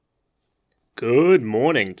Good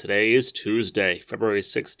morning. Today is Tuesday, February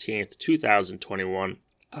 16th, 2021.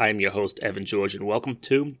 I'm your host, Evan George, and welcome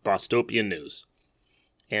to Bostopian News.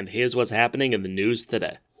 And here's what's happening in the news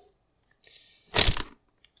today.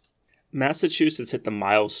 Massachusetts hit the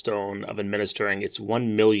milestone of administering its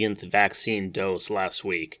 1 millionth vaccine dose last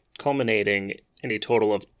week, culminating in a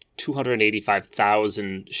total of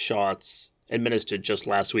 285,000 shots administered just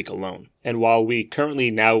last week alone. And while we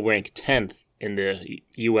currently now rank 10th in the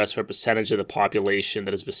U.S. for percentage of the population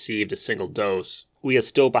that has received a single dose, we are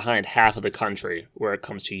still behind half of the country where it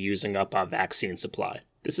comes to using up our vaccine supply.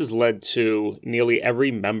 This has led to nearly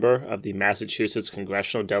every member of the Massachusetts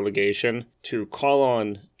congressional delegation to call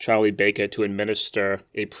on Charlie Baker to administer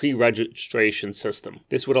a pre-registration system.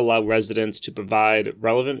 This would allow residents to provide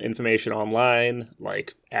relevant information online,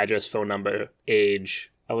 like address, phone number,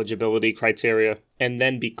 age, eligibility criteria, and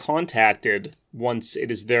then be contacted once it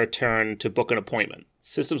is their turn to book an appointment.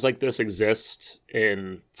 Systems like this exist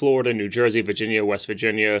in Florida, New Jersey, Virginia, West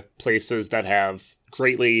Virginia, places that have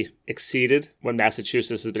greatly exceeded what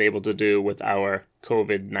Massachusetts has been able to do with our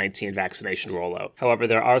COVID-19 vaccination rollout. However,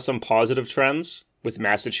 there are some positive trends, with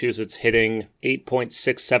Massachusetts hitting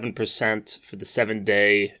 8.67% for the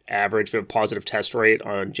 7-day average of positive test rate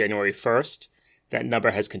on January 1st. That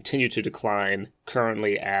number has continued to decline,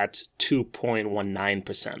 currently at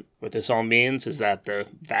 2.19%. What this all means is that the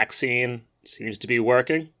vaccine seems to be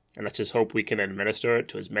working, and let's just hope we can administer it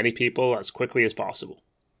to as many people as quickly as possible.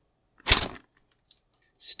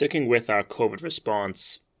 Sticking with our COVID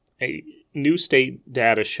response, a new state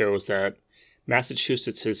data shows that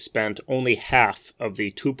Massachusetts has spent only half of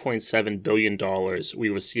the $2.7 billion we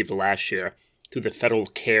received last year through the Federal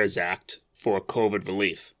CARES Act for COVID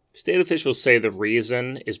relief. State officials say the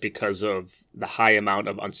reason is because of the high amount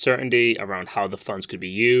of uncertainty around how the funds could be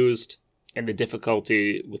used and the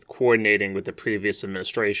difficulty with coordinating with the previous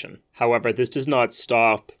administration. However, this does not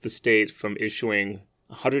stop the state from issuing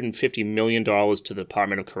 $150 million to the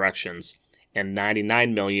Department of Corrections and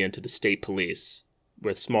 $99 million to the state police,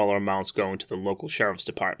 with smaller amounts going to the local sheriff's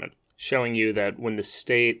department, showing you that when the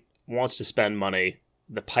state wants to spend money,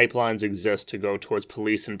 the pipelines exist to go towards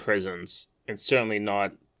police and prisons, and certainly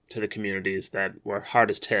not to the communities that were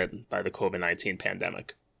hardest hit by the COVID-19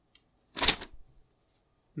 pandemic.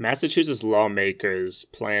 Massachusetts lawmakers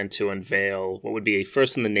plan to unveil what would be a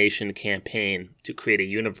first-in-the-nation campaign to create a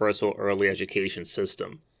universal early education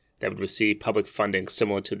system that would receive public funding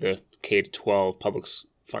similar to the K-12 public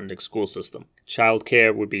funding school system.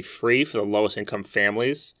 Childcare would be free for the lowest-income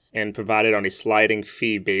families and provided on a sliding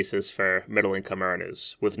fee basis for middle-income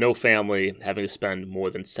earners, with no family having to spend more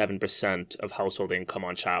than 7% of household income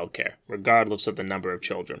on childcare, regardless of the number of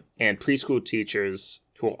children. And preschool teachers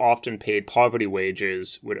who are often paid poverty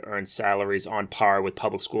wages would earn salaries on par with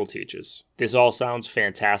public school teachers. This all sounds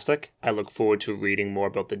fantastic. I look forward to reading more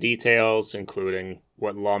about the details, including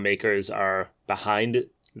what lawmakers are behind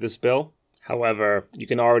this bill. However, you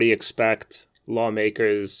can already expect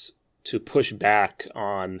lawmakers to push back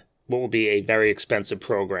on what will be a very expensive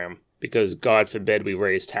program, because God forbid we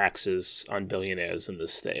raise taxes on billionaires in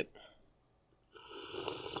this state.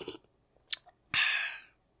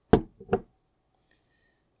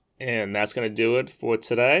 And that's going to do it for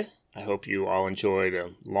today. I hope you all enjoyed a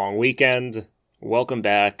long weekend. Welcome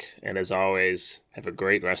back, and as always, have a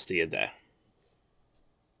great rest of your day.